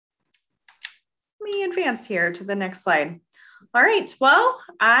me advance here to the next slide. All right, well,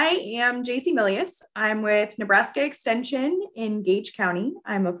 I am JC Milius. I'm with Nebraska Extension in Gage County.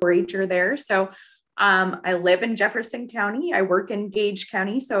 I'm a 4-H'er there. So I live in Jefferson County. I work in Gage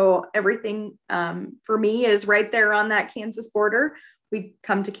County. So everything for me is right there on that Kansas border. We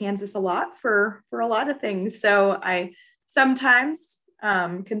come to Kansas a lot for a lot of things. So I sometimes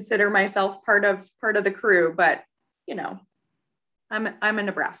consider myself part of the crew, but you know, I'm a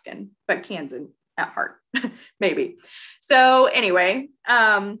Nebraskan, but Kansan at heart, maybe. So anyway,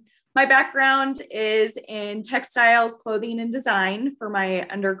 my background is in textiles, clothing, and design for my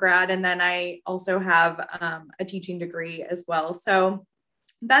undergrad. And then I also have a teaching degree as well. So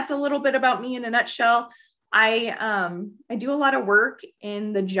that's a little bit about me in a nutshell. I do a lot of work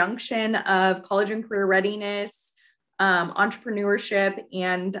in the junction of college and career readiness, entrepreneurship,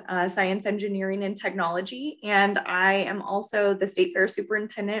 and science, engineering, and technology. And I am also the state fair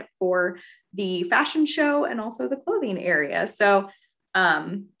superintendent for the fashion show and also the clothing area. So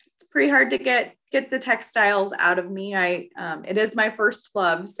it's pretty hard to get the textiles out of me. It is my first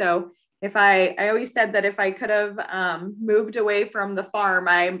love. So if I always said that if I could have moved away from the farm,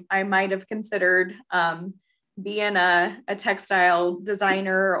 I might have considered being a textile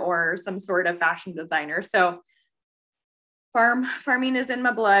designer or some sort of fashion designer. So farming is in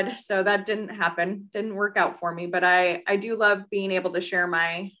my blood. So that didn't work out for me, but I do love being able to share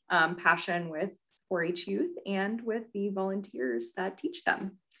my passion with 4-H youth and with the volunteers that teach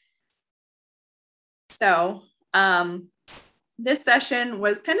them. So this session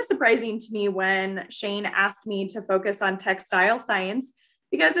was kind of surprising to me when Shane asked me to focus on textile science,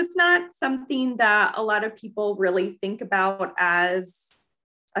 because it's not something that a lot of people really think about as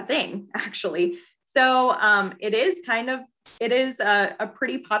a thing, actually. So it is a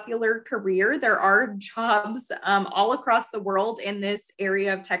pretty popular career. There are jobs all across the world in this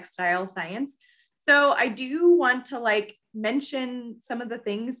area of textile science. So I do want to mention some of the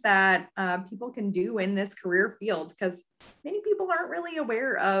things that people can do in this career field, because many people aren't really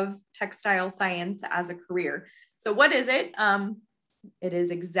aware of textile science as a career. So what is it? It is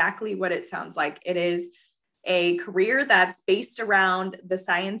exactly what it sounds like. It is a career that's based around the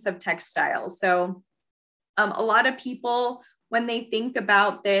science of textiles. So a lot of people, when they think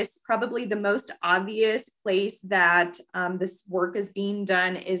about this, probably the most obvious place that this work is being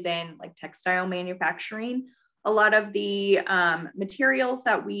done is in textile manufacturing. A lot of the materials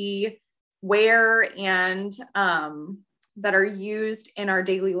that we wear and that are used in our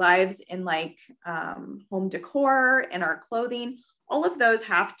daily lives in home decor and our clothing, all of those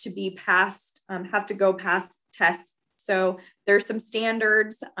have to go past tests. So there's some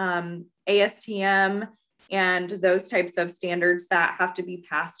standards, ASTM, and those types of standards that have to be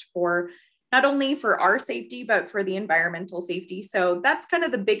passed for not only for our safety, but for the environmental safety. So that's kind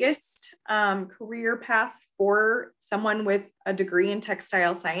of the biggest career path for someone with a degree in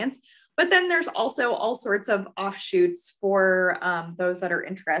textile science. But then there's also all sorts of offshoots for those that are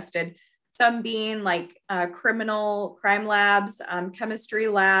interested. Some being crime labs, chemistry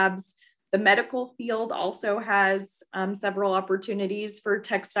labs. The medical field also has several opportunities for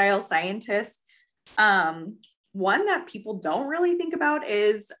textile scientists. One that people don't really think about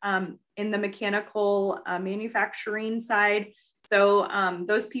is in the mechanical manufacturing side. So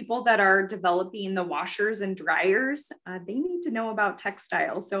those people that are developing the washers and dryers, they need to know about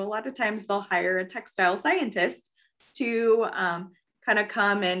textiles. So a lot of times they'll hire a textile scientist to kind of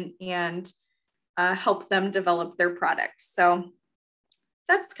come and help them develop their products. So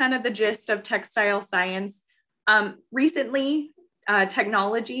that's kind of the gist of textile science. Recently,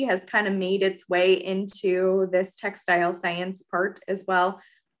 technology has kind of made its way into this textile science part as well.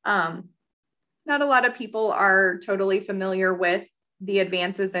 Not a lot of people are totally familiar with the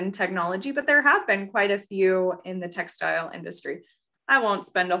advances in technology, but there have been quite a few in the textile industry. I won't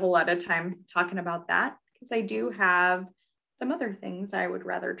spend a whole lot of time talking about that because I do have some other things I would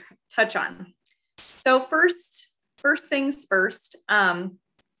rather touch on. So first things first,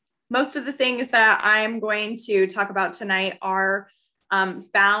 most of the things that I'm going to talk about tonight are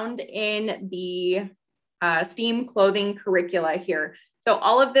found in the STEAM clothing curricula here. So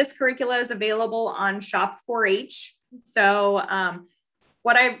all of this curricula is available on Shop 4-H. So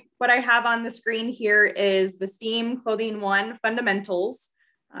what I have on the screen here is the STEAM Clothing 1 Fundamentals.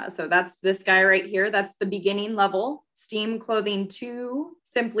 So that's this guy right here. That's the beginning level. STEAM Clothing 2,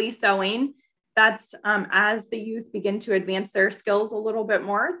 Simply Sewing. That's as the youth begin to advance their skills a little bit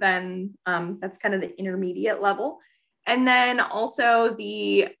more, then that's kind of the intermediate level. And then also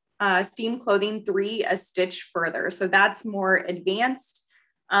the STEAM Clothing 3, A Stitch Further. So that's more advanced.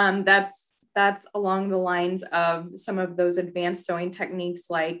 That's that's along the lines of some of those advanced sewing techniques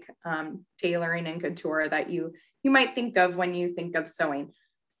like tailoring and couture that you might think of when you think of sewing.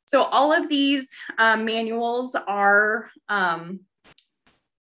 So all of these manuals are,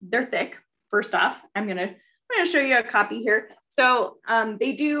 they're thick. First off, I'm gonna show you a copy here. So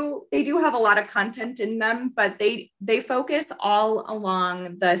they do have a lot of content in them, but they focus all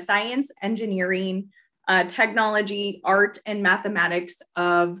along the science, engineering, technology, art, and mathematics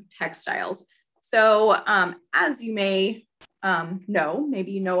of textiles. So as you may know,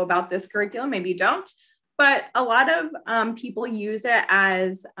 maybe you know about this curriculum, maybe you don't, but a lot of people use it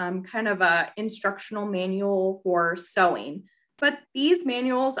as kind of a instructional manual for sewing. But these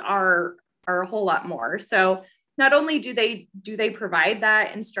manuals are a whole lot more. So not only do they provide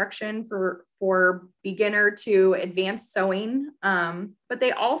that instruction for beginner to advanced sewing, but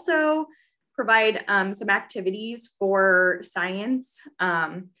they also provide some activities for science.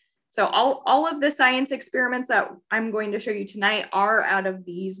 So all of the science experiments that I'm going to show you tonight are out of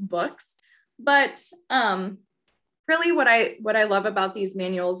these books. But really what I love about these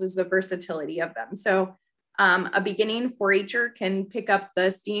manuals is the versatility of them. So a beginning 4-H'er can pick up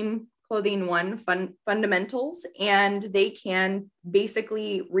the STEAM Clothing 1 fundamentals, and they can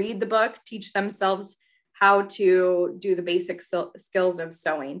basically read the book, teach themselves how to do the basic skills of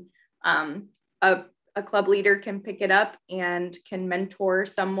sewing. A club leader can pick it up and can mentor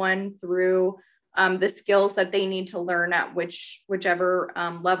someone through the skills that they need to learn at whichever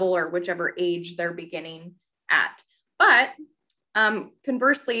level or whichever age they're beginning at. But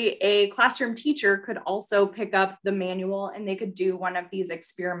conversely, a classroom teacher could also pick up the manual and they could do one of these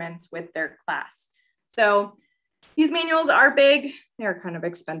experiments with their class. So these manuals are big, they're kind of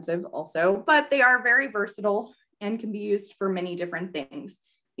expensive also, but they are very versatile and can be used for many different things.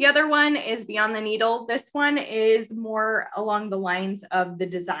 The other one is Beyond the Needle. This one is more along the lines of the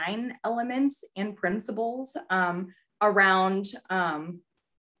design elements and principles around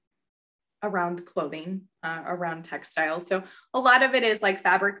clothing, around textiles. So a lot of it is like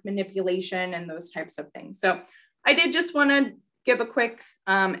fabric manipulation and those types of things. So I did just want to give a quick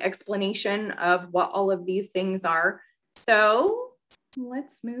explanation of what all of these things are. So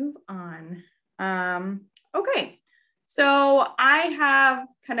let's move on. Okay. So I have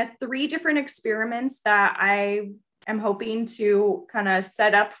kind of 3 different experiments that I am hoping to kind of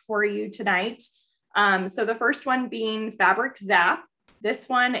set up for you tonight. So the first one being fabric zap. This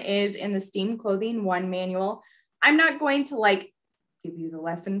one is in the STEAM Clothing 1 manual. I'm not going to give you the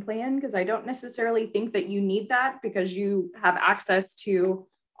lesson plan because I don't necessarily think that you need that because you have access to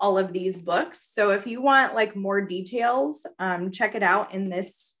all of these books. So if you want more details, check it out in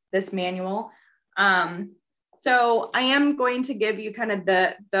this manual. So I am going to give you kind of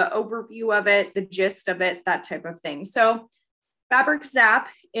the overview of it, the gist of it, that type of thing. So fabric zap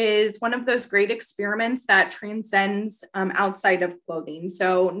is one of those great experiments that transcends outside of clothing.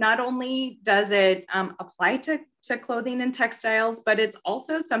 So not only does it apply to clothing and textiles, but it's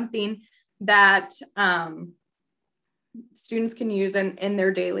also something that students can use in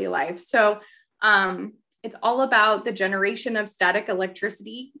their daily life. So it's all about the generation of static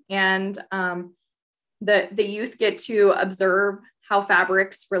electricity, and the youth get to observe how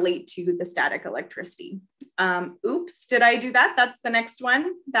fabrics relate to the static electricity. Oops, did I do that? That's the next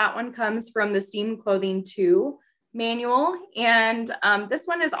one. That one comes from the STEAM Clothing 2 manual. And this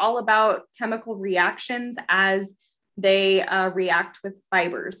one is all about chemical reactions as they react with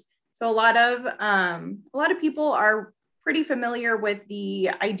fibers. So a lot of people are pretty familiar with the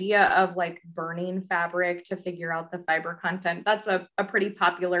idea of burning fabric to figure out the fiber content. That's a pretty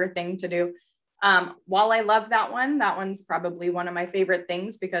popular thing to do. While I love that one's probably one of my favorite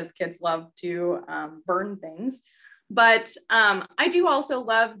things because kids love to burn things. But I do also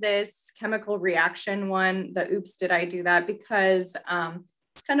love this chemical reaction one, the oops, did I do that? Because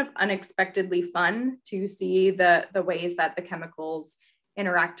it's kind of unexpectedly fun to see the ways that the chemicals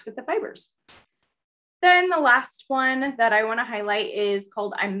interact with the fibers. Then the last one that I want to highlight is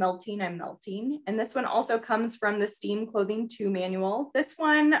called I'm Melting, I'm Melting. And this one also comes from the STEAM Clothing 2 manual. This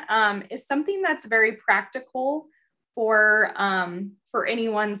one is something that's very practical for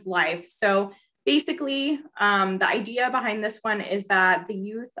anyone's life. So basically, the idea behind this one is that the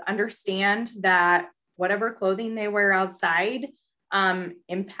youth understand that whatever clothing they wear outside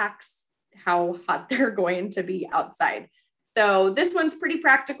impacts how hot they're going to be outside. So this one's pretty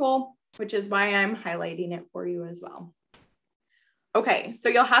practical, which is why I'm highlighting it for you as well. Okay, so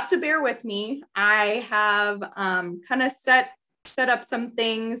you'll have to bear with me. I have kind of set up some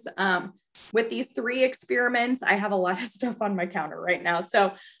things with these 3 experiments. I have a lot of stuff on my counter right now.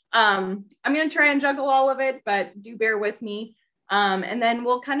 So I'm gonna try and juggle all of it, but do bear with me. And then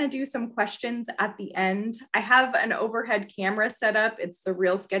we'll kind of do some questions at the end. I have an overhead camera set up. It's a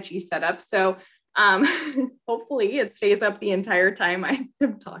real sketchy setup. So hopefully it stays up the entire time I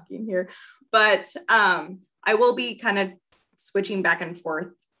am talking here. But I will be kind of switching back and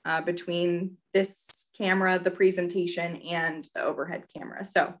forth between this camera, the presentation, and the overhead camera.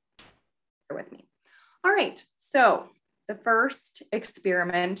 So bear with me. All right, so the first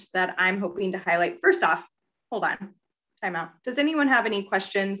experiment that I'm hoping to highlight, first off, hold on, time out. Does anyone have any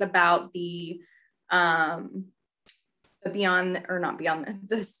questions about the beyond, or not beyond,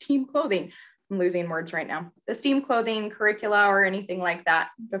 the STEAM clothing? I'm losing words right now. The STEAM clothing curricula or anything like that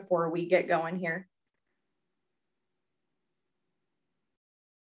before we get going here?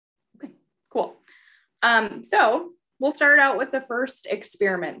 Okay, cool. So we'll start out with the first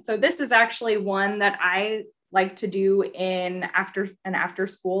experiment. So this is actually one that I like to do in an after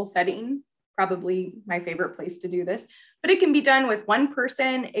school setting, probably my favorite place to do this, but it can be done with one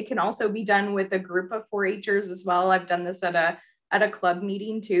person. It can also be done with a group of 4-Hers as well. I've done this at a club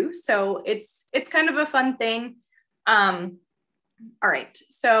meeting too. So it's kind of a fun thing. All right,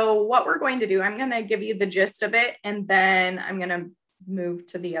 so what we're going to do, I'm gonna give you the gist of it, and then I'm gonna move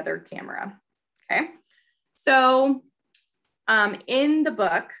to the other camera, okay? So in the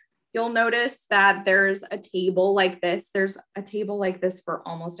book, you'll notice that there's a table like this. There's a table like this for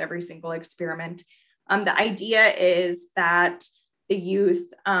almost every single experiment. The idea is that the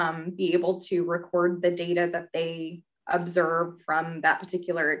youth be able to record the data that they observe from that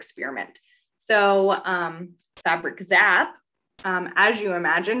particular experiment. So Fabric Zap, as you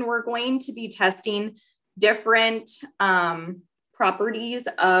imagine, we're going to be testing different properties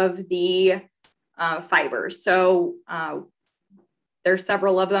of the fibers. So there's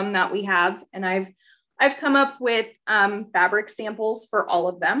several of them that we have, and I've come up with fabric samples for all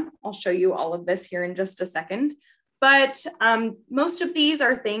of them. I'll show you all of this here in just a second. But most of these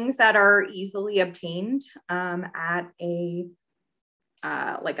are things that are easily obtained at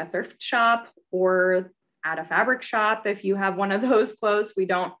like a thrift shop or at a fabric shop. If you have one of those close, we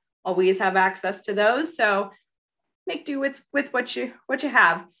don't always have access to those. So make do with what you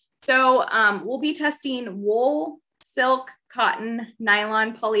have. So we'll be testing wool, silk, cotton,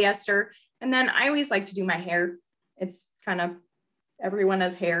 nylon, polyester, and then I always like to do my hair. It's kind of, everyone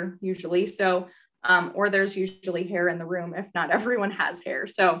has hair usually. So, or there's usually hair in the room if not everyone has hair.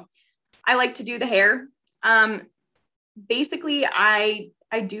 So I like to do the hair. Basically, I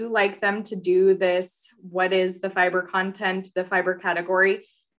do like them to do this, what is the fiber content, the fiber category.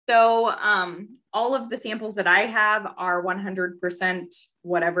 So all of the samples that I have are 100%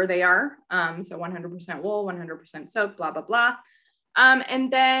 whatever they are. So 100% wool, 100% silk, blah, blah, blah.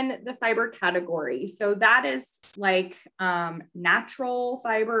 And then the fiber category. So that is like natural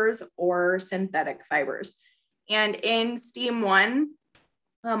fibers or synthetic fibers. And in STEAM 1,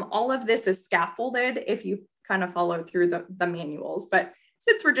 all of this is scaffolded if you kind of follow through the manuals. But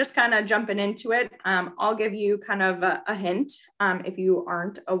since we're just kind of jumping into it, I'll give you kind of a hint if you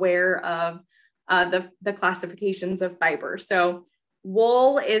aren't aware of the classifications of fiber. So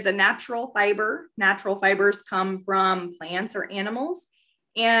wool is a natural fiber. Natural fibers come from plants or animals.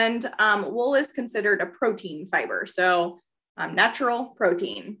 And wool is considered a protein fiber. So natural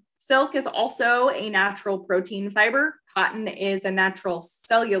protein. Silk is also a natural protein fiber. Cotton is a natural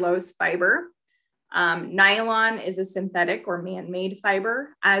cellulose fiber. Nylon is a synthetic or man-made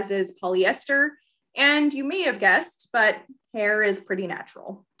fiber, as is polyester. And you may have guessed, but hair is pretty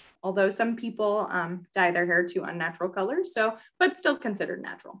natural. Although some people dye their hair to unnatural colors, but still considered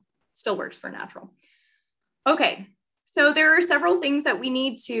natural. Still works for natural. Okay, so there are several things that we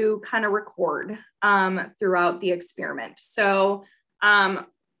need to kind of record throughout the experiment. So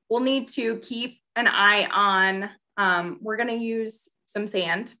we'll need to keep an eye on, we're gonna use some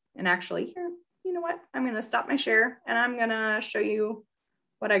sand. And actually here, you know what? I'm gonna stop my share and I'm gonna show you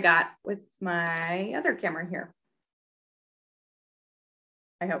what I got with my other camera here.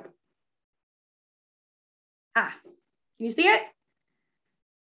 I hope. Can you see it?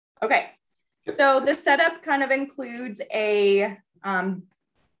 Okay, so the setup kind of includes a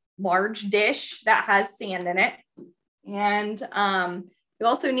large dish that has sand in it. And you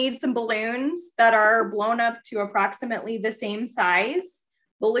also need some balloons that are blown up to approximately the same size.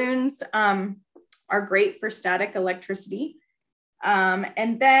 Balloons are great for static electricity.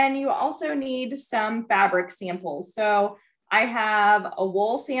 And then you also need some fabric samples. So I have a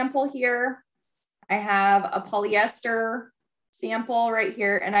wool sample here. I have a polyester sample right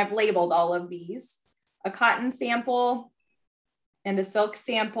here, and I've labeled all of these. A cotton sample and a silk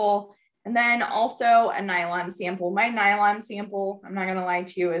sample, and then also a nylon sample. My nylon sample, I'm not gonna lie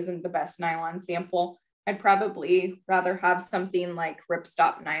to you, isn't the best nylon sample. I'd probably rather have something like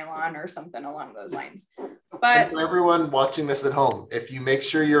ripstop nylon or something along those lines. But and for everyone watching this at home, if you make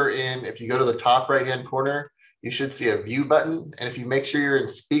sure if you go to the top right-hand corner, you should see a view button. And if you make sure you're in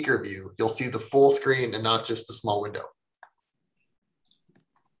speaker view, you'll see the full screen and not just a small window.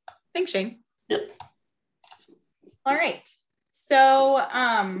 Thanks, Shane. Yep. All right. So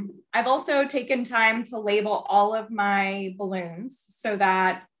I've also taken time to label all of my balloons so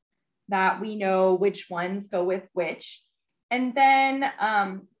that we know which ones go with which. And then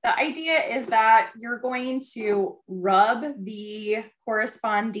the idea is that you're going to rub the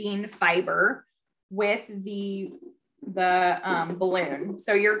corresponding fiber with the balloon.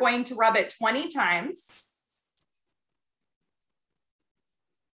 So you're going to rub it 20 times.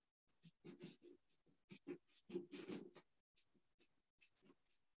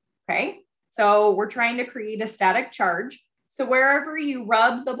 Okay, so we're trying to create a static charge. So wherever you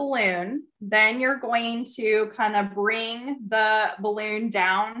rub the balloon, then you're going to kind of bring the balloon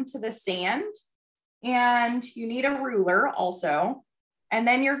down to the sand, and you need a ruler also. And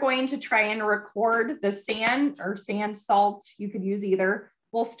then you're going to try and record the sand or sand salt, you could use either,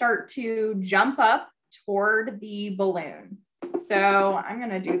 will start to jump up toward the balloon. So I'm going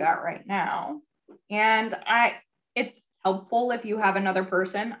to do that right now. And it's helpful if you have another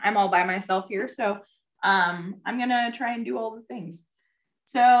person. I'm all by myself here, so I'm gonna try and do all the things.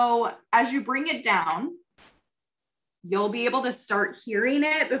 So as you bring it down, you'll be able to start hearing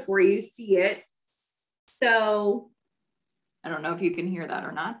it before you see it. So I don't know if you can hear that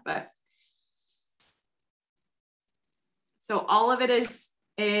or not, but so all of it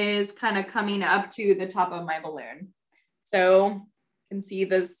is kind of coming up to the top of my balloon. So you can see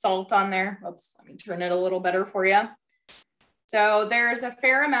the salt on there. Oops, let me turn it a little better for you. So there's a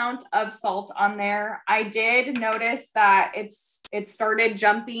fair amount of salt on there. I did notice that it started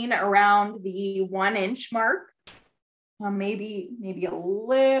jumping around the 1 inch mark, maybe a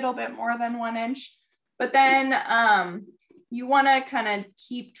little bit more than 1 inch. But then you want to kind of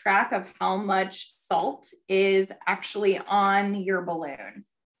keep track of how much salt is actually on your balloon.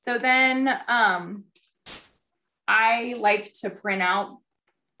 So then I like to print out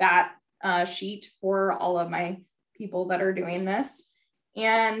that sheet for all of my people that are doing this.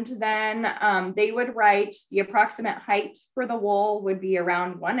 And then they would write the approximate height for the wool would be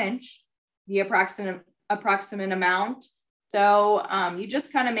around 1 inch, the approximate amount. So you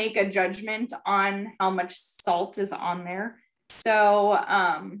just kind of make a judgment on how much salt is on there. So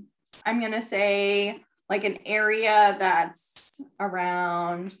I'm going to say like an area that's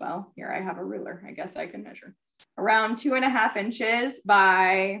around, well, here I have a ruler, I guess I can measure, around 2.5 inches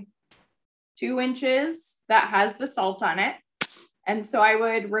by 2 inches that has the salt on it. And so I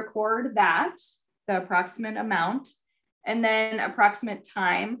would record that, the approximate amount, and then approximate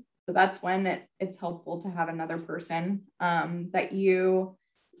time. So that's when it's helpful to have another person that you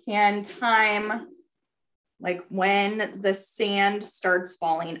can time like when the sand starts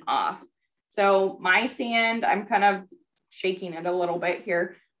falling off. So my sand, I'm kind of shaking it a little bit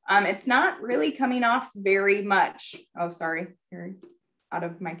here. It's not really coming off very much. Oh, sorry, here out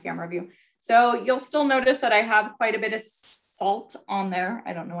of my camera view. So you'll still notice that I have quite a bit of salt on there.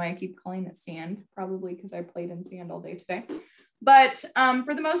 I don't know why I keep calling it sand, probably because I played in sand all day today. But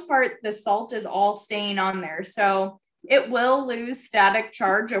for the most part, the salt is all staying on there. So it will lose static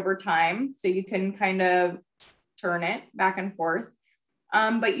charge over time. So you can kind of turn it back and forth.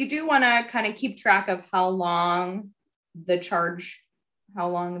 But you do want to kind of keep track of how long the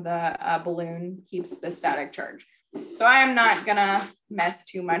balloon keeps the static charge. So I am not gonna mess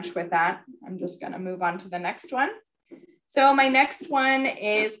too much with that. I'm just gonna move on to the next one. So my next one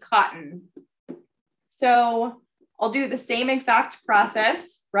is cotton. So I'll do the same exact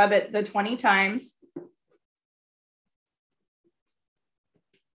process, rub it the 20 times.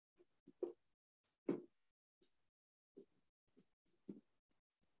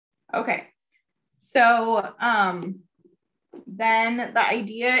 Okay, so then the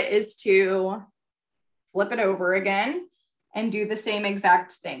idea is to flip it over again and do the same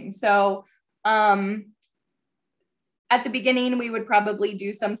exact thing. So at the beginning, we would probably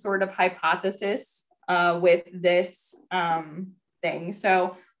do some sort of hypothesis with this thing.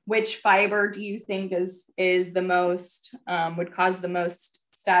 So which fiber do you think is the most, would cause the most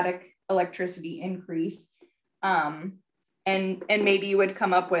static electricity increase? And maybe you would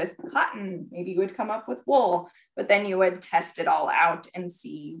come up with cotton, maybe you would come up with wool, but then you would test it all out and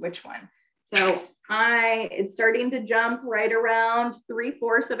see which one. So it's starting to jump right around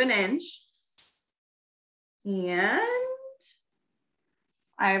 3/4 of an inch. And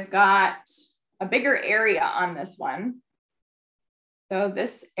I've got a bigger area on this one. So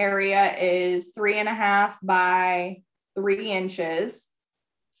this area is 3.5 by 3 inches.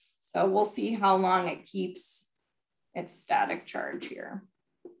 So we'll see how long it keeps its static charge here.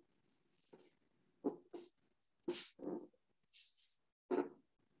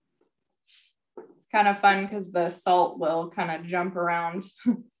 It's kind of fun because the salt will kind of jump around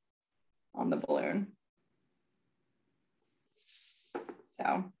on the balloon.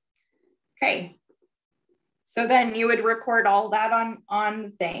 So, okay. So then you would record all that on the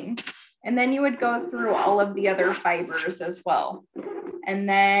thing, and then you would go through all of the other fibers as well. And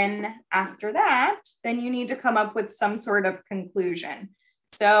then after that, then you need to come up with some sort of conclusion.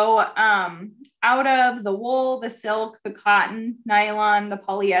 So out of the wool, the silk, the cotton, nylon, the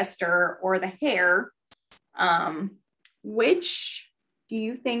polyester, or the hair, which do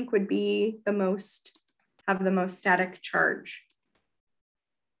you think would be have the most static charge?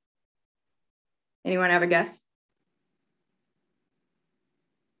 Anyone have a guess?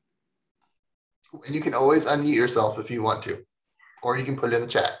 And you can always unmute yourself if you want to, or you can put it in the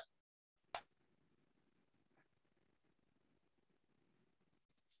chat.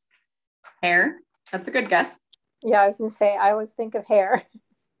 Hair. That's a good guess. Yeah, I was gonna say, I always think of hair.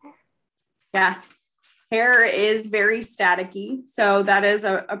 Yeah. Hair is very staticky, so that is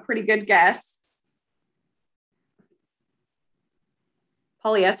a pretty good guess.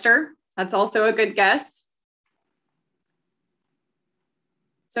 Polyester. That's also a good guess.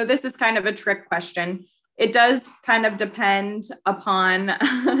 So this is kind of a trick question. It does kind of depend upon,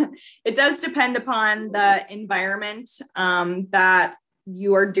 it does depend upon the environment that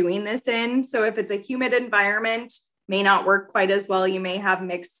you are doing this in. So if it's a humid environment, may not work quite as well. You may have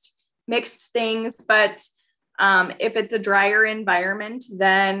mixed things, but if it's a drier environment,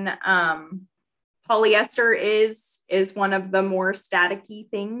 then polyester is one of the more staticky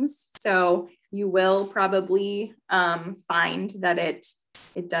things. So you will probably find that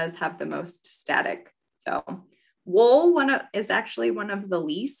it does have the most static. So wool is actually one of the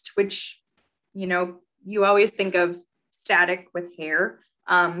least, which, you always think of static with hair.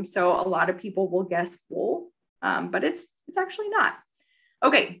 So a lot of people will guess wool, but it's actually not.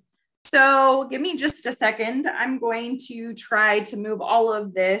 Okay, so give me just a second. I'm going to try to move all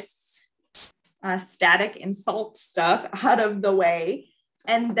of this static and salt stuff out of the way.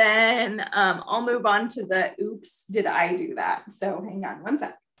 And then I'll move on to the oops, did I do that? So hang on one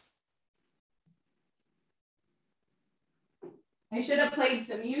sec. I should have played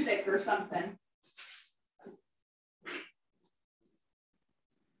some music or something.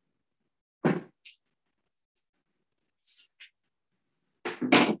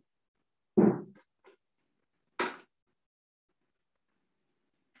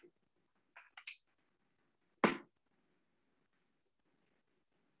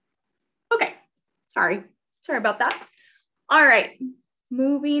 Okay, sorry about that. All right,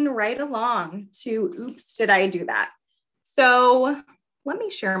 moving right along to oops, did I do that? So let me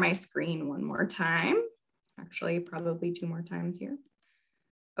share my screen one more time. Actually, probably 2 more times here.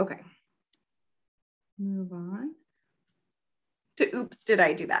 Okay, move on to oops, did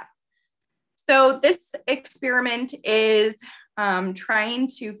I do that? So this experiment is trying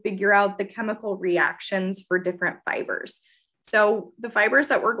to figure out the chemical reactions for different fibers. So the fibers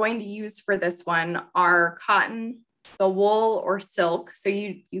that we're going to use for this one are cotton, the wool, or silk. So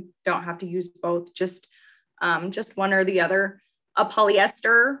you don't have to use both, just one or the other. A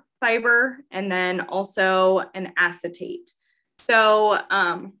polyester fiber, and then also an acetate. So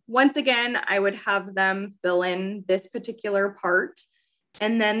once again, I would have them fill in this particular part,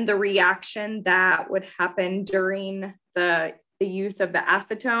 and then the reaction that would happen during the use of the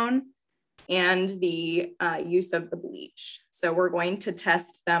acetone and the use of the bleach. So we're going to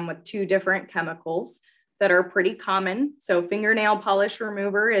test them with 2 different chemicals that are pretty common. So fingernail polish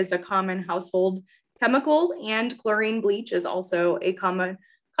remover is a common household chemical, and chlorine bleach is also a common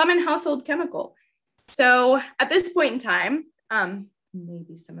household chemical. So at this point in time,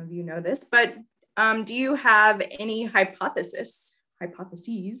 maybe some of you know this, but do you have any hypotheses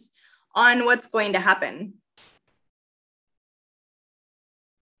on what's going to happen?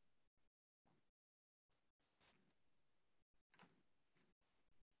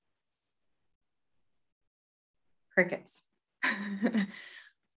 Crickets.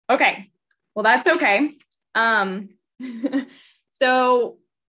 Okay, well, that's okay. So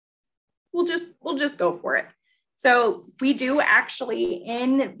we'll just go for it. So we do actually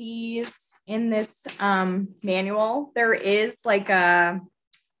in this manual, there is like a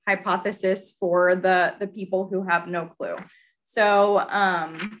hypothesis for the people who have no clue. So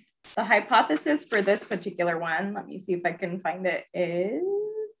the hypothesis for this particular one, let me see if I can find it, is,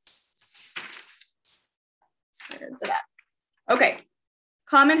 where is it at? Okay,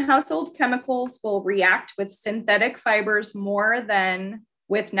 Common household chemicals will react with synthetic fibers more than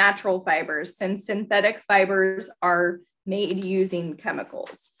with natural fibers, since synthetic fibers are made using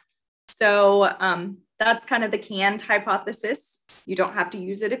chemicals. So that's kind of the canned hypothesis. You don't have to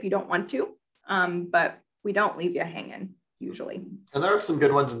use it if you don't want to, but we don't leave you hanging usually. And there are some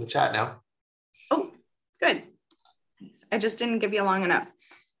good ones in the chat now. Oh, good. Nice. I just didn't give you long enough.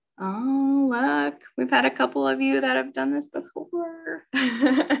 Oh, look, we've had a couple of you that have done this before.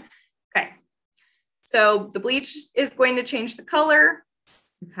 Okay. So the bleach is going to change the color.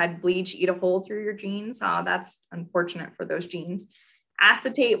 You've had bleach eat a hole through your jeans. Oh, that's unfortunate for those jeans.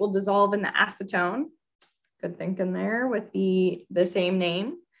 Acetate will dissolve in the acetone. Good thinking there with the same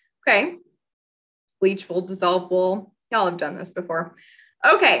name. Okay. Bleach will dissolve. Well, y'all have done this before.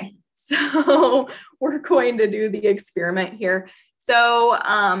 Okay. So we're going to do the experiment here. So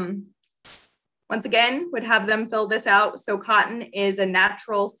once again, would have them fill this out. So cotton is a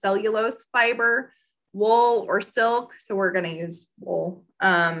natural cellulose fiber. Wool or silk, so we're going to use wool,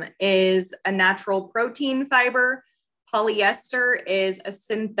 is a natural protein fiber. Polyester is a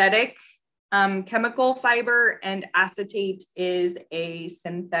synthetic chemical fiber, and acetate is a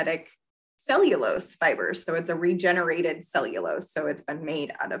synthetic cellulose fiber. So it's a regenerated cellulose. So it's been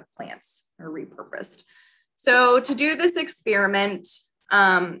made out of plants or repurposed. So to do this experiment,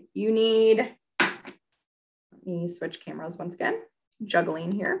 you need, let me switch cameras once again,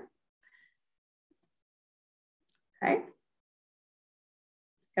 juggling here. Okay.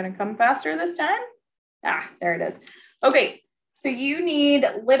 Gonna come faster this time. Ah, there it is. Okay, so you need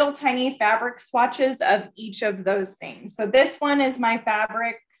little tiny fabric swatches of each of those things. So this one is my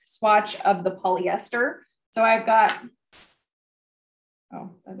fabric swatch of the polyester. So I've got,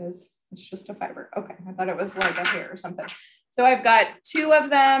 oh, it's just a fiber. Okay, I thought it was like a hair or something. So I've got 2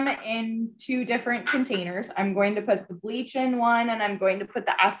 of them in 2 different containers. I'm going to put the bleach in one and I'm going to put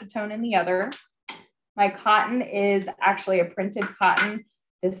the acetone in the other. My cotton is actually a printed cotton.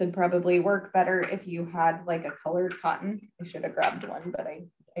 This would probably work better if you had like a colored cotton. I should have grabbed one, but I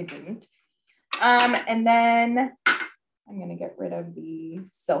didn't. And then I'm going to get rid of the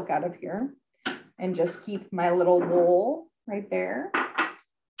silk out of here and just keep my little wool right there.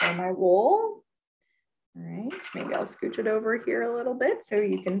 So my wool. All right, maybe I'll scooch it over here a little bit so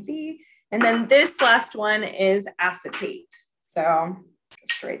you can see. And then this last one is acetate. So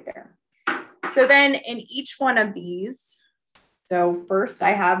just right there. So then in each one of these, so first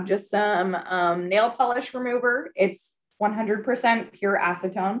I have just some nail polish remover. It's 100% pure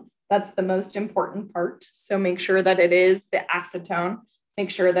acetone. That's the most important part. So make sure that it is the acetone.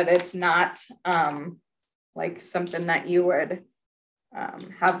 Make sure that it's not like something that you would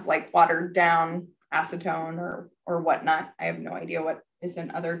have like watered down acetone or whatnot. I have no idea what is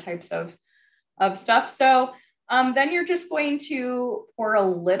in other types of stuff. So then you're just going to pour a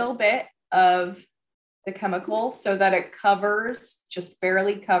little bit of the chemical so that it covers, just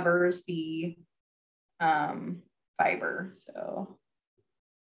barely covers the fiber. So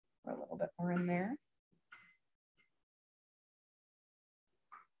a little bit more in there.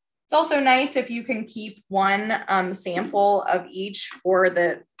 It's also nice if you can keep one sample of each for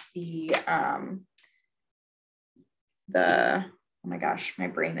the oh my gosh, my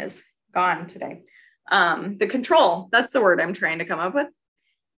brain is gone today. The control, that's the word I'm trying to come up with.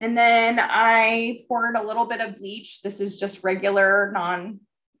 And then I poured a little bit of bleach. This is just regular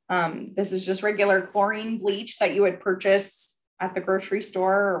this is just regular chlorine bleach that you would purchase at the grocery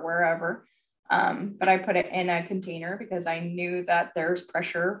store or wherever. But I put it in a container because I knew that there's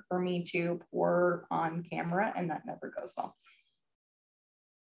pressure for me to pour on camera and that never goes well.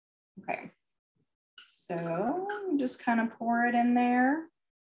 Okay, so just kind of pour it in there,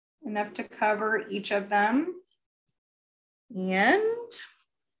 enough to cover each of them. And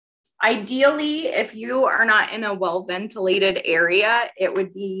ideally, if you are not in a well-ventilated area, it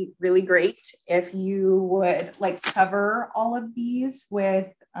would be really great if you would like cover all of these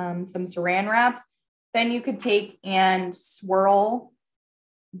with some saran wrap. Then you could take and swirl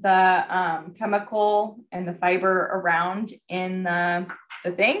the chemical and the fiber around in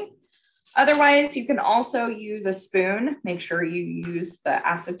the thing. Otherwise, you can also use a spoon. Make sure you use the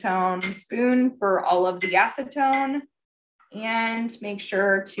acetone spoon for all of the acetone. And make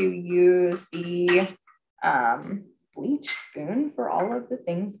sure to use the bleach spoon for all of the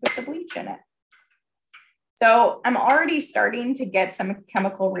things with the bleach in it. So I'm already starting to get some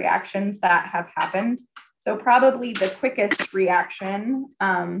chemical reactions that have happened. So probably the quickest reaction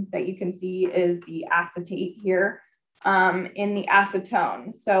that you can see is the acetate here in the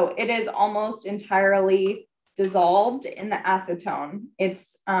acetone. So it is almost entirely dissolved in the acetone.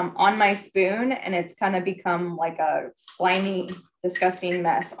 It's on my spoon, and it's kind of become like a slimy, disgusting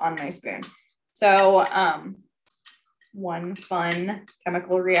mess on my spoon. So one fun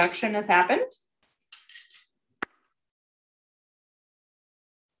chemical reaction has happened.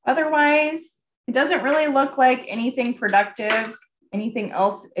 Otherwise, it doesn't really look like anything productive. Anything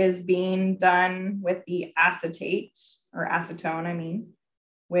else is being done with the acetate, or acetone, I mean,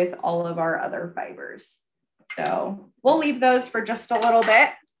 with all of our other fibers. So we'll leave those for just a little bit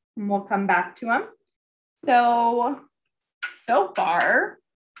and we'll come back to them. So far,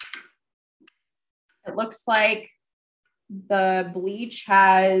 it looks like the bleach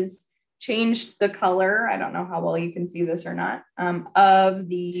has changed the color. I don't know how well you can see this or not, of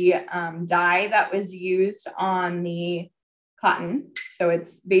the dye that was used on the cotton. So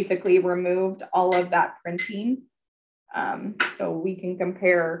it's basically removed all of that printing. So we can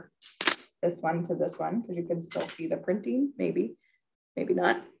compare this one to this one, because you can still see the printing, maybe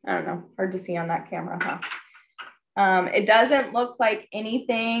not. I don't know, hard to see on that camera, huh? It doesn't look like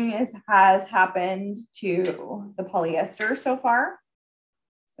anything has happened to the polyester so far.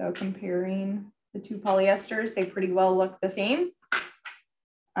 So comparing the two polyesters, they pretty well look the same.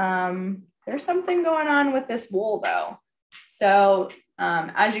 There's something going on with this wool though. So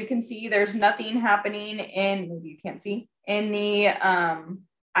as you can see, there's nothing happening in, maybe you can't see, in the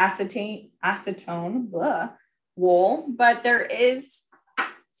acetone wool, but there is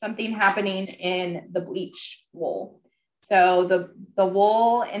something happening in the bleach wool. So the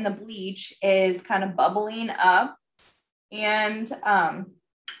wool in the bleach is kind of bubbling up. And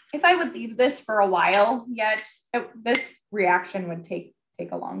if I would leave this for a while yet, this reaction would take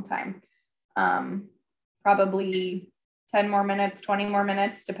a long time. Probably 10 more minutes, 20 more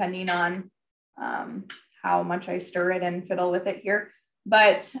minutes, depending on how much I stir it and fiddle with it here.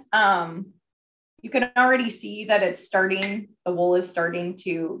 But you can already see that the wool is starting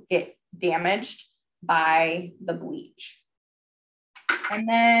to get damaged by the bleach. And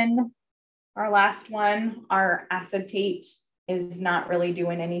then our last one, our acetate, is not really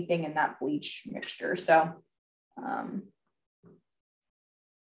doing anything in that bleach mixture. So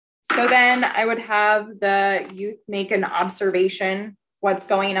then I would have the youth make an observation, what's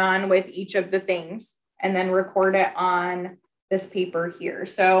going on with each of the things, and then record it on this paper here.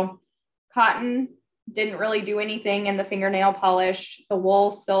 So cotton didn't really do anything in the fingernail polish. The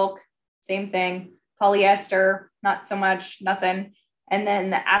wool, silk, same thing. Polyester, not so much, nothing. And then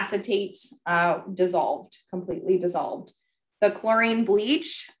the acetate dissolved, completely dissolved. The chlorine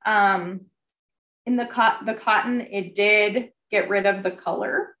bleach in the cotton, it did get rid of the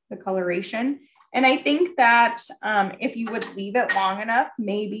color, the coloration. And I think that if you would leave it long enough,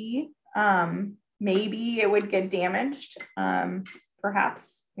 maybe it would get damaged.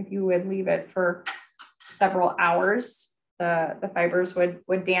 Perhaps if you would leave it for several hours, the fibers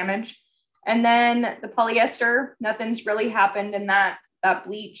would damage. And then the polyester, nothing's really happened in that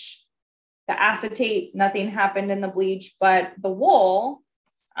bleach. The acetate, nothing happened in the bleach, but the wool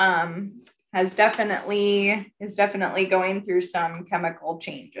is definitely going through some chemical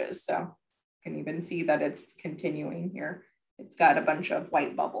changes. So you can even see that it's continuing here. It's got a bunch of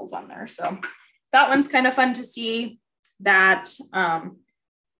white bubbles on there. So that one's kind of fun to see that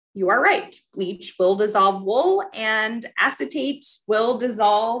you are right. Bleach will dissolve wool and acetate will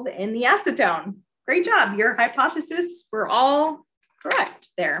dissolve in the acetone. Great job. Your hypothesis were all correct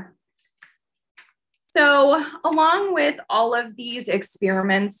there. So along with all of these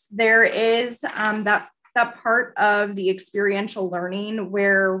experiments, there is that part of the experiential learning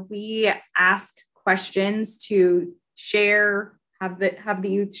where we ask questions to share, have the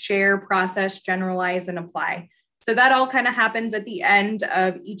youth share, process, generalize, and apply. So that all kind of happens at the end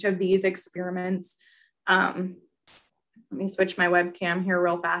of each of these experiments. Let me switch my webcam here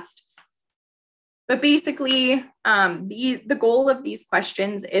real fast. But basically, the goal of these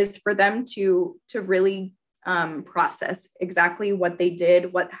questions is for them to really process exactly what they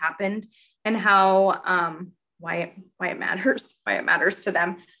did, what happened, and how why it matters to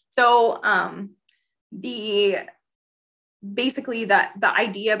them. So basically the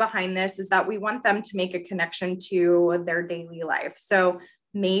idea behind this is that we want them to make a connection to their daily life. So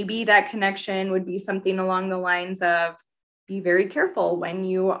maybe that connection would be something along the lines of, be very careful when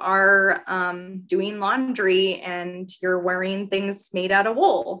you are doing laundry and you're wearing things made out of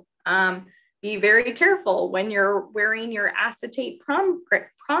wool. Be very careful when you're wearing your acetate prom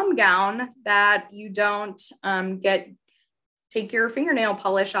gown that you don't take your fingernail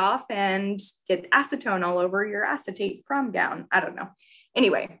polish off and get acetone all over your acetate prom gown. I don't know.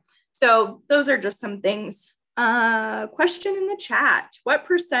 Anyway, so those are just some things Question in the chat. What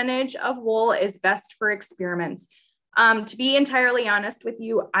percentage of wool is best for experiments? To be entirely honest with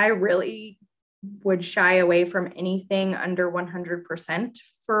you, I really would shy away from anything under 100%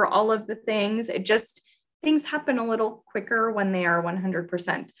 for all of the things. Things happen a little quicker when they are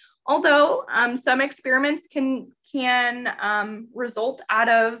 100%. Although some experiments can result out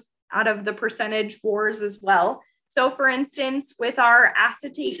of the percentage wars as well. So for instance, with our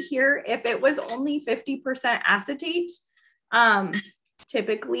acetate here, if it was only 50% acetate,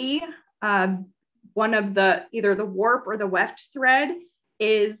 typically one of either the warp or the weft thread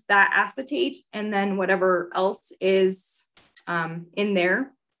is that acetate, and then whatever else is in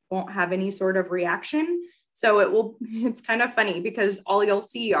there won't have any sort of reaction. So it's kind of funny because all you'll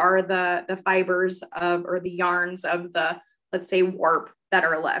see are the fibers or the yarns of the, let's say, warp that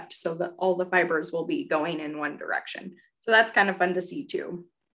are left, so that all the fibers will be going in one direction. So that's kind of fun to see too.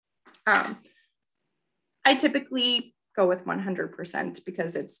 I typically go with 100%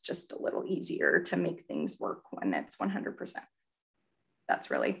 because it's just a little easier to make things work when it's 100%. That's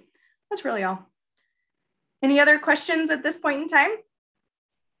really all. Any other questions at this point in time?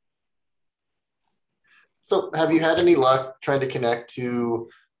 So have you had any luck trying to connect to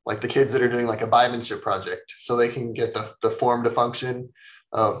like the kids that are doing like a biomanship project so they can get the form to function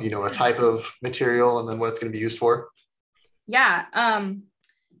of, a type of material and then what it's going to be used for? Yeah.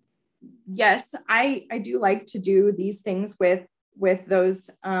 Yes, I do like to do these things with those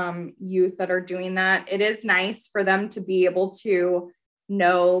youth that are doing that. It is nice for them to be able to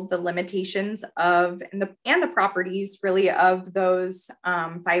know the limitations of and the properties really of those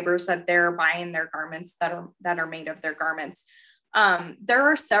fibers that they're buying their garments that are made of their garments. There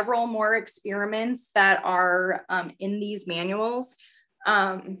are several more experiments that are in these manuals.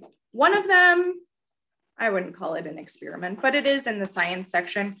 One of them, I wouldn't call it an experiment, but it is in the science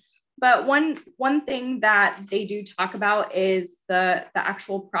section. But one thing that they do talk about is the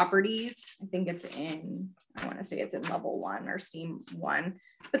actual properties. I think I want to say it's in level 1 or STEAM 1,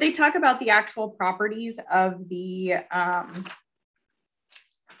 but they talk about the actual properties of the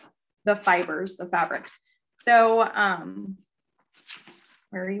fibers, the fabrics. So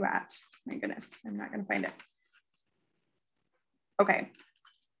where are you at? My goodness, I'm not going to find it. Okay,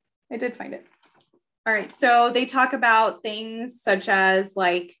 I did find it. All right, so they talk about things such as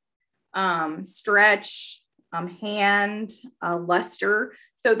like stretch, hand, luster.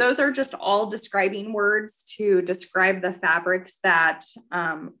 So those are just all describing words to describe the fabrics that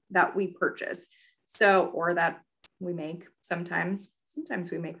we purchase. So, or that we make sometimes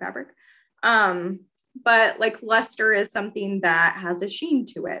we make fabric. But like luster is something that has a sheen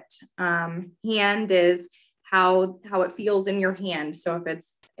to it. Hand is how it feels in your hand. So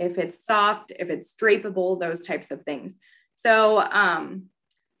if it's soft, if it's drapable, those types of things. So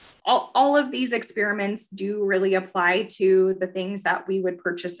all of these experiments do really apply to the things that we would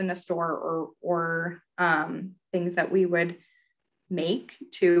purchase in a store or things that we would make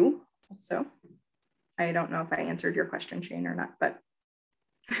too. So I don't know if I answered your question, Shane, or not, but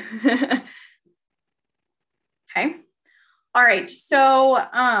okay. All right. So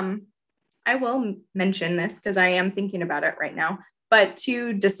I will mention this because I am thinking about it right now. But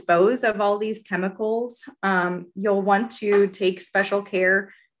to dispose of all these chemicals, you'll want to take special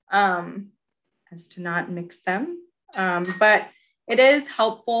care as to not mix them. But it is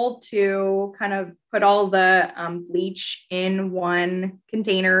helpful to kind of put all the bleach in one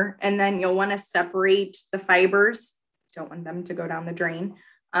container, and then you'll want to separate the fibers. Don't want them to go down the drain.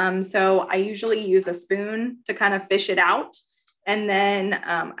 So I usually use a spoon to kind of fish it out. And then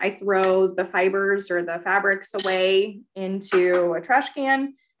I throw the fibers or the fabrics away into a trash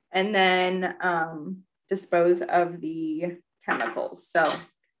can and then dispose of the chemicals. So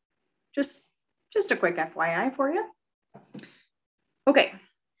just a quick FYI for you. Okay,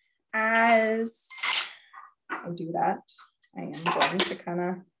 as I do that, I am going to kind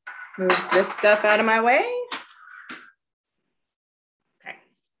of move this stuff out of my way. Okay,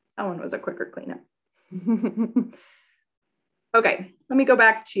 that one was a quicker cleanup. Okay, let me go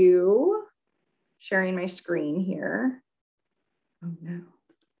back to sharing my screen here. Oh no.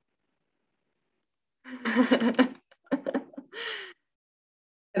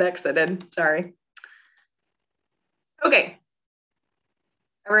 It exited, sorry. Okay.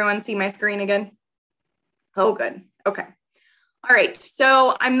 Everyone see my screen again? Oh, good. Okay. All right.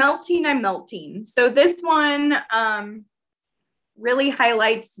 So I'm melting. So this one really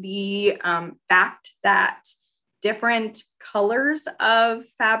highlights the fact that different colors of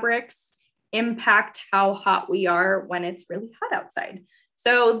fabrics impact how hot we are when it's really hot outside.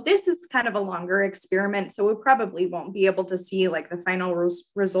 So this is kind of a longer experiment, so we probably won't be able to see like the final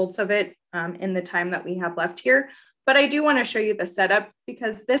results of it in the time that we have left here. But I do want to show you the setup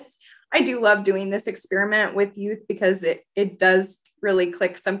because I do love doing this experiment with youth because it does really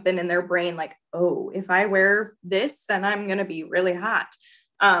click something in their brain like, oh, if I wear this, then I'm going to be really hot.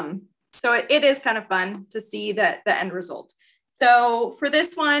 So it is kind of fun to see the end result. So for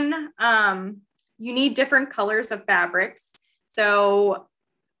this one, you need different colors of fabrics. So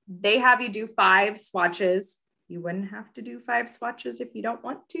they have you do 5 swatches. You wouldn't have to do 5 swatches if you don't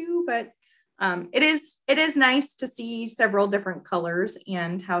want to, but it is nice to see several different colors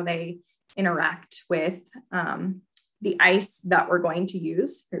and how they interact with the ice that we're going to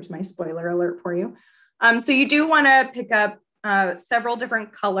use. Here's my spoiler alert for you. So you do want to pick up several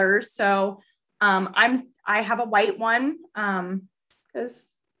different colors. So I have a white one because,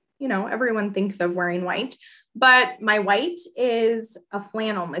 you know, everyone thinks of wearing white, but my white is a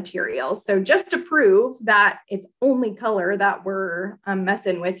flannel material. So just to prove that it's only color that we're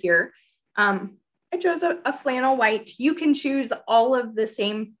messing with here, I chose a flannel white. You can choose all of the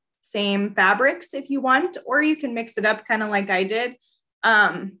same fabrics if you want, or you can mix it up kind of like I did.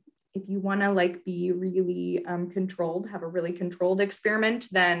 If you want to like be really controlled, have a really controlled experiment,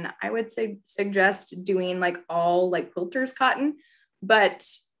 then I would suggest doing like all like quilters cotton. But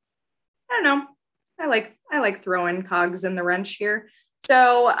I don't know, I like throwing cogs in the wrench here.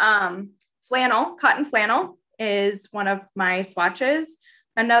 So cotton flannel is one of my swatches.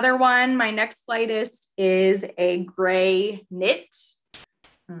 Another one, my next lightest is a gray knit.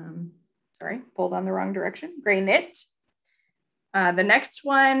 Sorry, pulled on the wrong direction. Gray knit. The next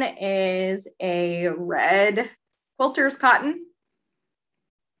one is a red quilters cotton.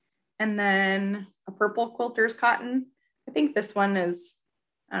 And then a purple quilters cotton. I think this one is,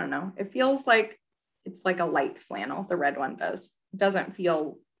 I don't know, it feels like it's like a light flannel. The red one does. It doesn't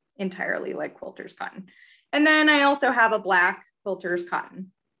feel entirely like quilters cotton. And then I also have a black quilters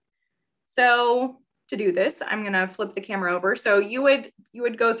cotton. So to do this, I'm going to flip the camera over. So you would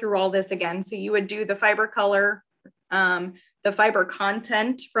go through all this again. So you would do the fiber color, the fiber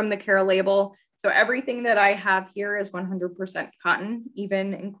content from the care label. So everything that I have here is 100% cotton,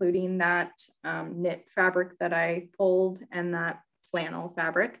 even including that knit fabric that I pulled and that flannel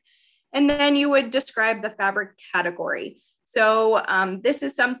fabric. And then you would describe the fabric category. So this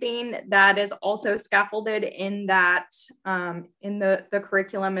is something that is also scaffolded in that in the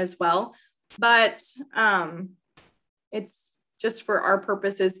curriculum as well. But it's just for our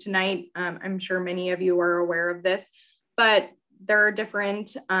purposes tonight. I'm sure many of you are aware of this, but there are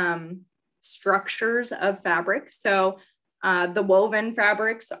different structures of fabric. So the woven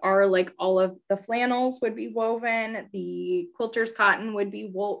fabrics are like all of the flannels would be woven, the quilters cotton would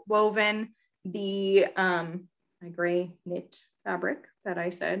be woven, the my gray knit fabric that I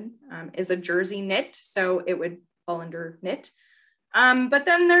said is a jersey knit, so it would fall under knit. But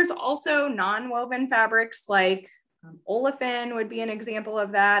then there's also non-woven fabrics like olefin would be an example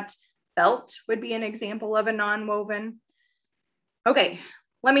of that. Felt would be an example of a non-woven. Okay,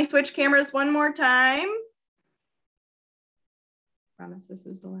 let me switch cameras one more time. Promise this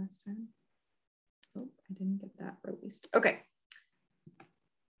is the last time. Oh, I didn't get that released. Okay.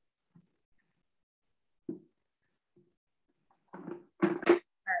 All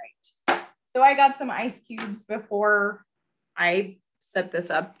right. So I got some ice cubes before I set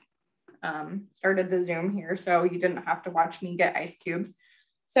this up, started the Zoom here, so you didn't have to watch me get ice cubes.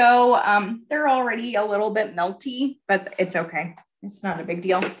 So they're already a little bit melty, but it's okay. It's not a big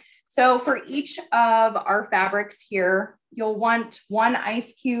deal. So for each of our fabrics here, you'll want 1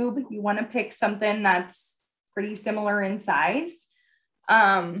 ice cube. You want to pick something that's pretty similar in size.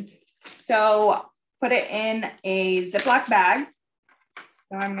 So put it in a Ziploc bag.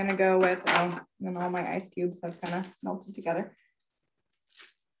 So I'm going to go with, and then all my ice cubes have kind of melted together.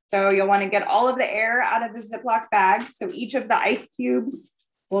 So you'll want to get all of the air out of the Ziploc bag. So each of the ice cubes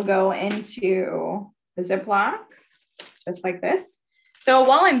will go into the Ziploc, just like this. So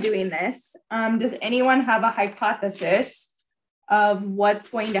while I'm doing this, does anyone have a hypothesis of what's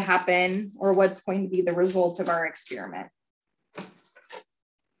going to happen or what's going to be the result of our experiment?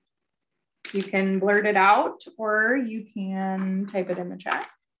 You can blurt it out or you can type it in the chat.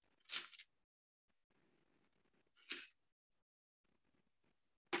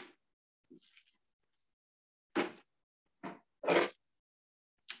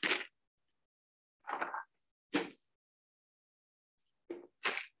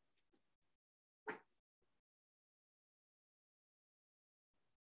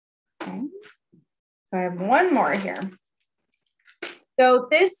 Okay. So I have one more here. So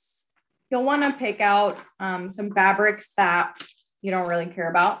this, you'll want to pick out some fabrics that you don't really care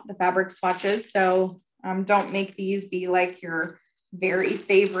about, the fabric swatches. So don't make these be like your very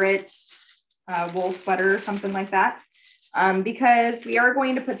favorite wool sweater or something like that, because we are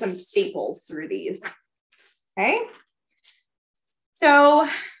going to put some staples through these. Okay. So,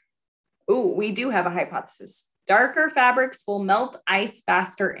 we do have a hypothesis. Darker fabrics will melt ice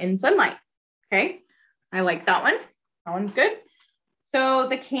faster in sunlight. Okay. I like that one. That one's good. So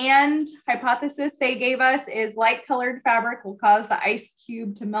the canned hypothesis they gave us is light colored fabric will cause the ice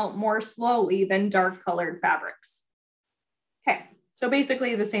cube to melt more slowly than dark colored fabrics. Okay, so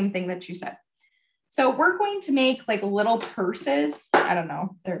basically the same thing that you said. So we're going to make like little purses. I don't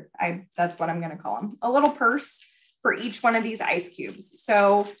know, that's what I'm gonna call them. A little purse for each one of these ice cubes.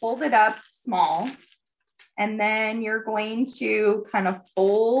 So fold it up small, and then you're going to kind of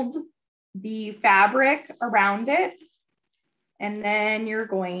fold the fabric around it. And then you're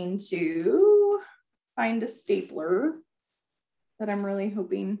going to find a stapler that I'm really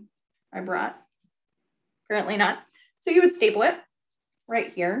hoping I brought. Apparently not. So you would staple it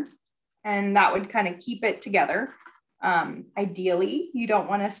right here, and that would kind of keep it together. Ideally, you don't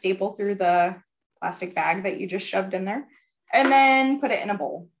want to staple through the plastic bag that you just shoved in there, and then put it in a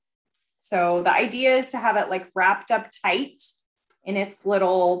bowl. So the idea is to have it like wrapped up tight in its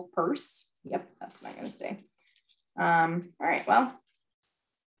little purse. Yep, that's not going to stay. All right, well,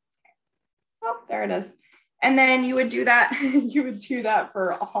 oh, there it is. And then you would do that,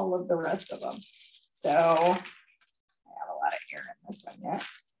 for all of the rest of them. So I have a lot of air in this one yet.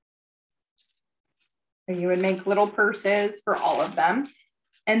 So you would make little purses for all of them.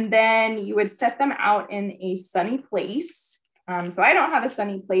 And then you would set them out in a sunny place. So I don't have a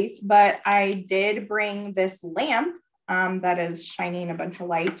sunny place, but I did bring this lamp that is shining a bunch of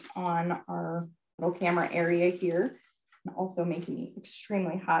light on our little camera area here, and also making me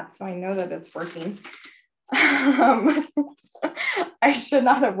extremely hot. So I know that it's working. I should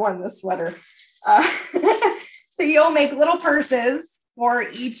not have worn this sweater. So you'll make little purses for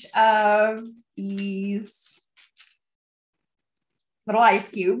each of these little ice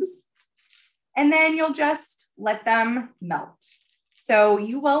cubes, and then you'll just let them melt. So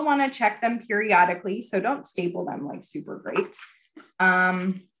you will want to check them periodically. So don't staple them like super great.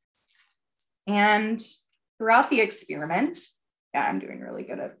 And throughout the experiment, yeah, I'm doing really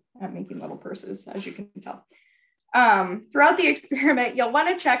good at making little purses, as you can tell. Throughout the experiment, you'll want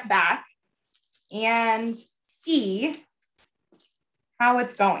to check back and see how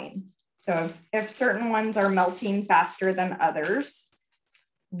it's going. So if certain ones are melting faster than others,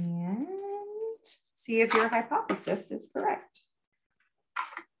 and see if your hypothesis is correct.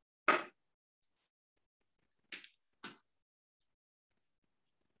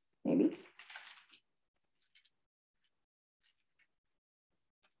 Maybe.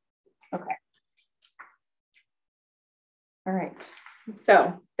 Okay. All right.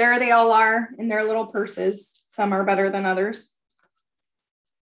 So there they all are in their little purses. Some are better than others.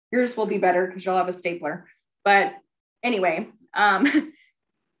 Yours will be better because you'll have a stapler. But anyway,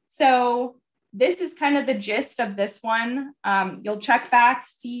 so this is kind of the gist of this one. You'll check back,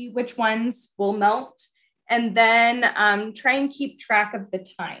 see which ones will melt, and then try and keep track of the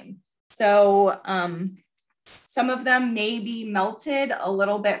time. So some of them may be melted a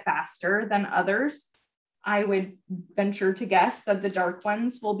little bit faster than others. I would venture to guess that the dark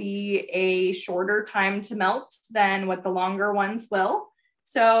ones will be a shorter time to melt than what the longer ones will.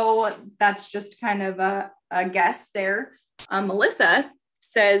 So that's just kind of a guess there. Melissa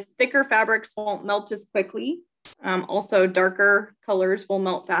says thicker fabrics won't melt as quickly. Also, darker colors will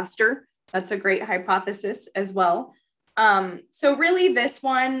melt faster. That's a great hypothesis as well. So really this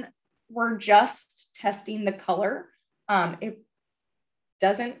one, we're just testing the color. It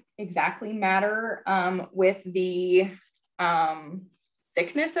doesn't exactly matter with the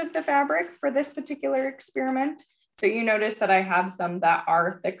thickness of the fabric for this particular experiment. So you notice that I have some that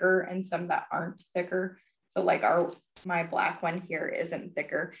are thicker and some that aren't thicker. So like my black one here isn't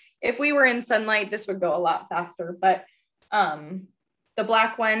thicker. If we were in sunlight, this would go a lot faster, but the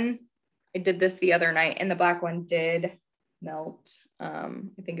black one, I did this the other night and the black one did melt. I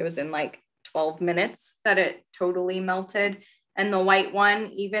think it was in like 12 minutes that it totally melted. And the white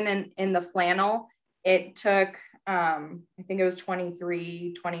one, even in the flannel, it took, I think it was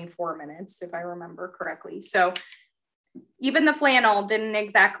 23, 24 minutes, if I remember correctly. So even the flannel didn't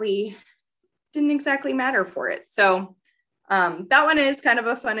exactly matter for it. So that one is kind of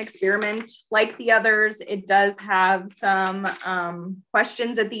a fun experiment. Like the others, it does have some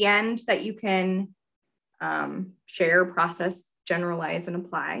questions at the end that you can share, process, generalize, and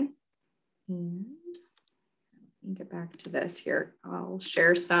apply. And let me get back to this here. I'll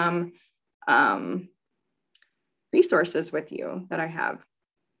share some resources with you that I have.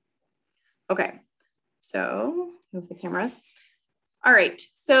 Okay, so move the cameras. All right,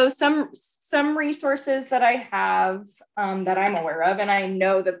 so some resources that I have that I'm aware of, and I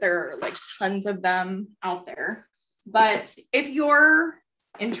know that there are like tons of them out there, but if you're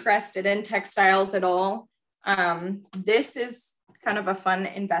interested in textiles at all, this is kind of a fun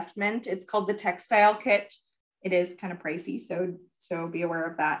investment. It's called the Textile Kit. It is kind of pricey, so be aware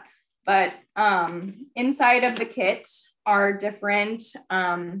of that. But inside of the kit are different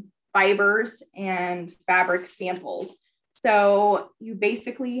fibers and fabric samples. So you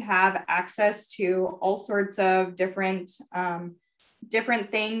basically have access to all sorts of different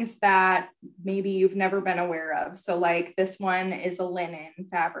things that maybe you've never been aware of. So like this one is a linen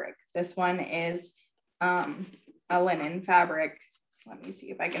fabric. This one is a linen fabric. Let me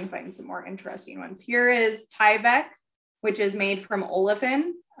see if I can find some more interesting ones. Here is Tyvek, which is made from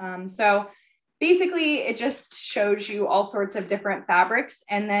olefin. So basically it just shows you all sorts of different fabrics.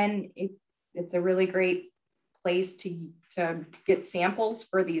 And then it's a really great place to get samples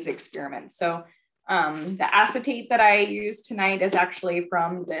for these experiments. So the acetate that I use tonight is actually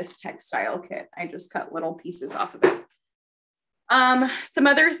from this textile kit. I just cut little pieces off of it. Some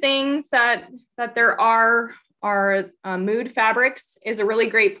other things that there are Mood Fabrics is a really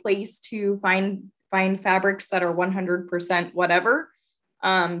great place to find fabrics that are 100% whatever,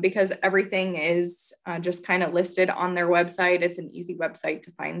 because everything is just kind of listed on their website. It's an easy website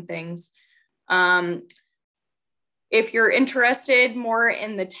to find things. If you're interested more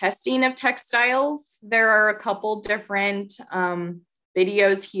in the testing of textiles, there are a couple different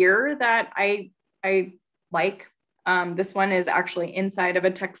videos here that I like. This one is actually inside of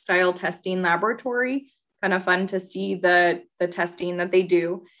a textile testing laboratory. Kind of fun to see the testing that they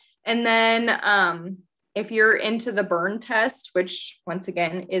do. And then if you're into the burn test, which once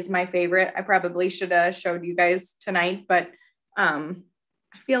again is my favorite, I probably should have showed you guys tonight, but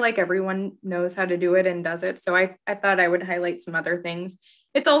I feel like everyone knows how to do it and does it. So I thought I would highlight some other things.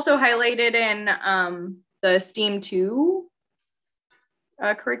 It's also highlighted in the STEAM 2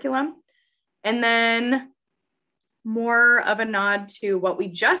 curriculum. And then more of a nod to what we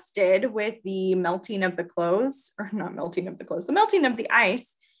just did with the melting of the clothes, or not melting of the clothes, the melting of the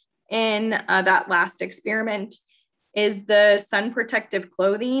ice in that last experiment is the sun protective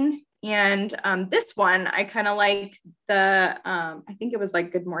clothing. And this one, I kind of like I think it was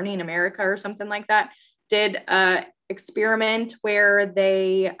like Good Morning America or something like that, did an experiment where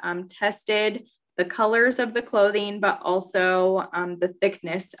they tested the colors of the clothing, but also the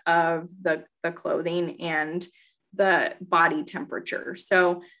thickness of the clothing and the body temperature.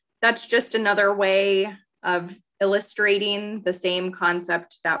 So that's just another way of illustrating the same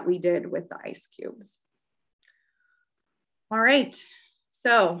concept that we did with the ice cubes. All right,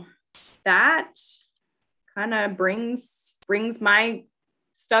 so that kind of brings my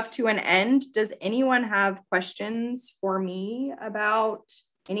stuff to an end. Does anyone have questions for me about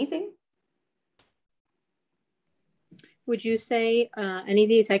anything? Would you say any of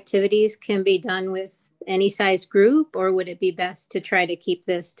these activities can be done with any size group, or would it be best to try to keep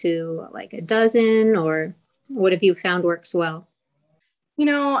this to like a dozen, or what have you found works well? You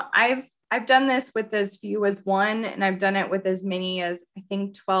know, I've done this with as few as one, and I've done it with as many as I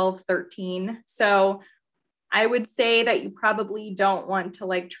think 12, 13. So I would say that you probably don't want to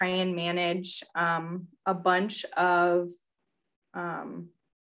like try and manage a bunch of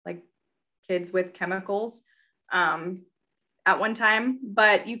like kids with chemicals at one time,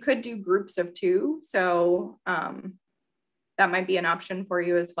 but you could do groups of 2. So that might be an option for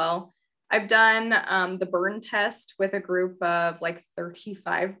you as well. I've done the burn test with a group of like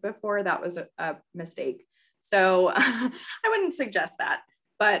 35 before. That was a mistake. So I wouldn't suggest that,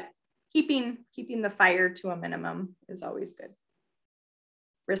 but keeping the fire to a minimum is always good.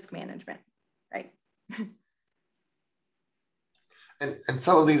 Risk management, right? And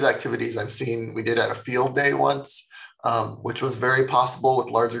some of these activities I've seen we did at a field day once, which was very possible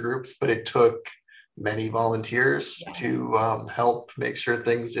with larger groups, but it took many volunteers to help make sure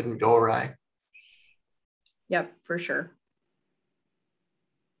things didn't go awry. Yep, for sure.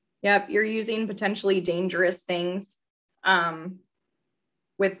 Yep, you're using potentially dangerous things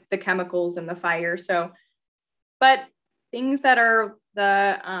with the chemicals and the fire. So, but things that are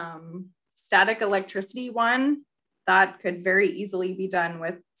the static electricity one, that could very easily be done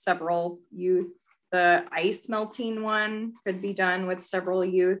with several youth. The ice melting one could be done with several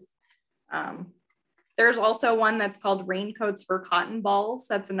youth. There's also one that's called Raincoats for Cotton Balls.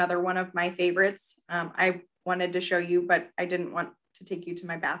 That's another one of my favorites. I wanted to show you, but I didn't want to take you to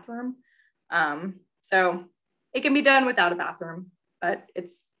my bathroom. So it can be done without a bathroom, but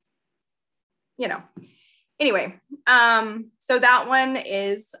it's, you know, anyway. So that one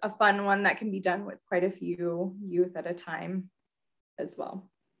is a fun one that can be done with quite a few youth at a time. as well.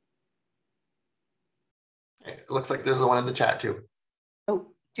 It looks like there's the one in the chat too. Oh,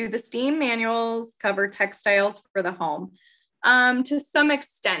 do the STEAM manuals cover textiles for the home? To some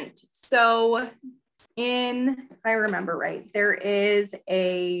extent. So if I remember right, there is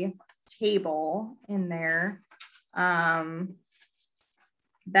a table in there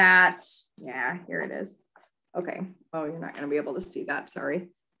here it is. Okay. Oh, you're not going to be able to see that. Sorry.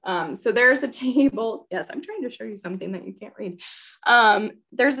 So there's a table. Yes, I'm trying to show you something that you can't read.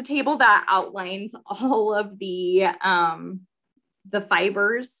 There's a table that outlines all of the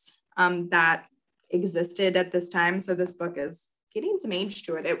fibers that existed at this time. So this book is getting some age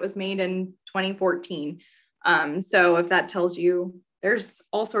to it. It was made in 2014. So if that tells you, there's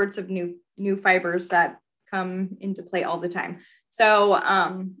all sorts of new fibers that come into play all the time. So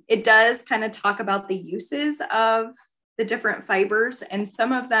it does kind of talk about the uses of the different fibers, and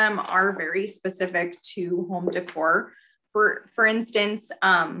some of them are very specific to home decor. For instance,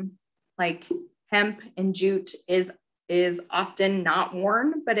 like hemp and jute is often not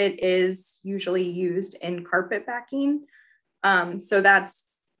worn, but it is usually used in carpet backing. So that's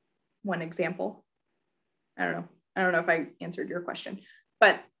one example. I don't know if I answered your question,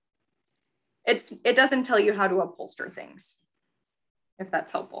 but it doesn't tell you how to upholster things, if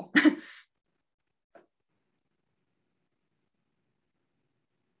that's helpful.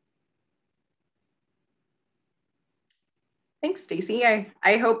 Thanks, Stacy.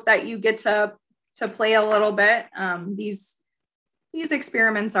 I hope that you get to play a little bit. These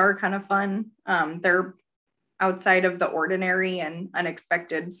experiments are kind of fun. They're outside of the ordinary and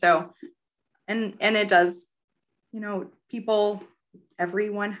unexpected. So, and it does,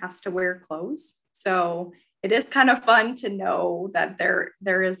 everyone has to wear clothes. So it is kind of fun to know that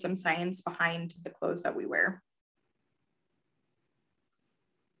there is some science behind the clothes that we wear.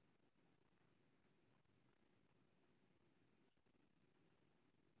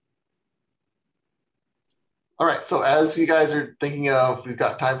 All right, so as you guys are thinking of, we've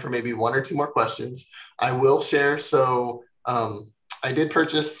got time for maybe one or two more questions. I will share. So I did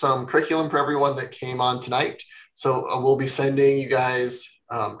purchase some curriculum for everyone that came on tonight. So we'll be sending you guys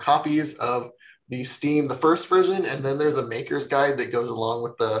copies of the STEAM, the first version, and then there's a maker's guide that goes along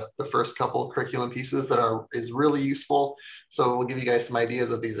with the first couple of curriculum pieces that is really useful. So we'll give you guys some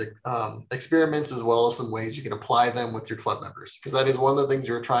ideas of these experiments, as well as some ways you can apply them with your club members, because that is one of the things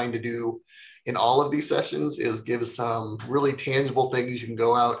you're trying to do in all of these sessions, is give some really tangible things you can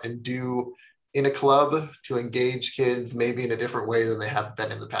go out and do in a club to engage kids maybe in a different way than they have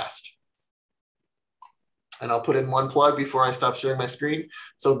been in the past. And I'll put in one plug before I stop sharing my screen.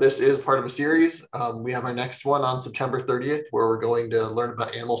 So this is part of a series. We have our next one on September 30th, where we're going to learn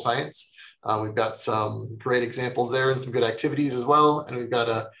about animal science. We've got some great examples there and some good activities as well. And we've got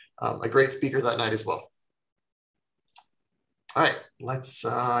a great speaker that night as well. All right,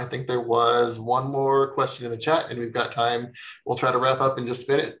 I think there was one more question in the chat and we've got time. We'll try to wrap up in just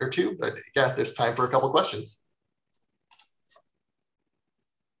a minute or two, but yeah, there's time for a couple of questions.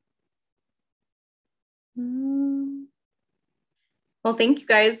 Well, thank you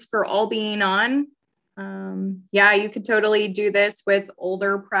guys for all being on. Yeah, you could totally do this with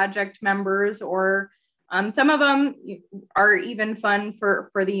older project members, or some of them are even fun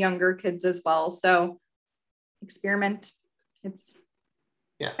for the younger kids as well. So experiment. It's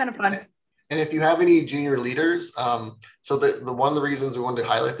kind of fun. And if you have any junior leaders, so the one of the reasons we wanted to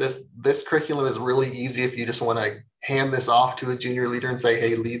highlight this curriculum is really easy if you just want to hand this off to a junior leader and say,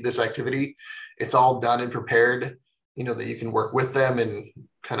 hey, lead this activity. It's all done and prepared, that you can work with them and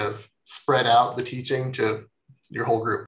kind of spread out the teaching to your whole group.